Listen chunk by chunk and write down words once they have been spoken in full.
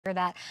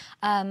that.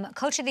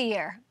 Coach of the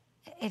year.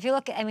 If you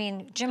look at, I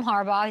mean, Jim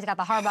Harbaugh, he's got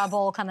the Harbaugh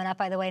Bowl coming up,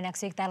 by the way,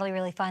 next week. That'll be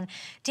really fun.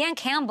 Dan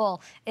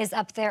Campbell is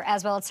up there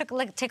as well. Let's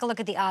take a look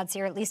at the odds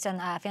here, at least on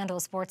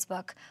FanDuel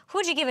Sportsbook. Who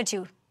would you give it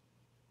to?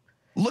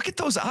 Look at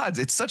those odds.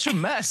 It's such a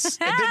mess.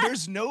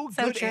 There's no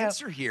So good true.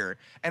 answer here.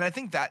 And I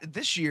think that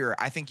this year,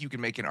 I think you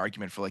can make an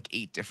argument for like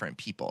 8 different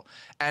people.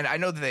 And I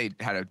know that they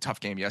had a tough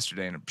game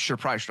yesterday and I'm sure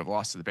probably should have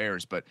lost to the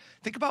Bears, but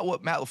think about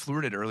what Matt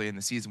LaFleur did early in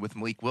the season with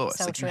Malik Willis.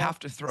 So like true. You have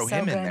to throw So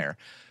him good. in there.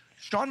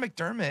 Sean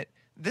McDermott,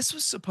 this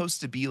was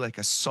supposed to be like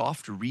a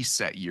soft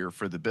reset year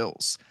for the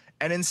Bills.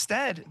 And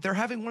instead, they're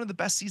having one of the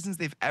best seasons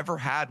they've ever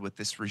had with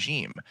this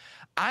regime.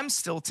 I'm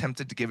still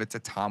tempted to give it to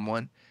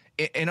Tomlin.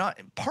 In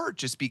part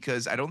just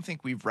because I don't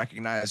think we've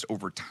recognized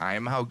over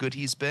time how good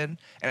he's been.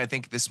 And I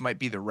think this might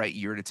be the right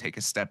year to take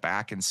a step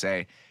back and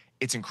say,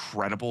 it's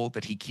incredible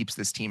that he keeps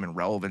this team in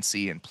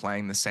relevancy and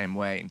playing the same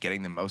way and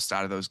getting the most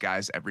out of those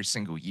guys every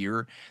single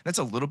year. That's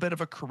a little bit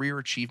of a career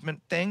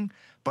achievement thing,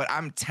 but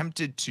I'm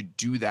tempted to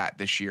do that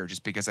this year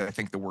just because I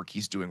think the work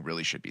he's doing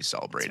really should be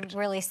celebrated. It's a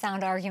really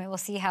sound argument. We'll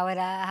see how it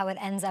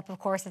ends up, of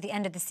course, at the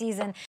end of the season.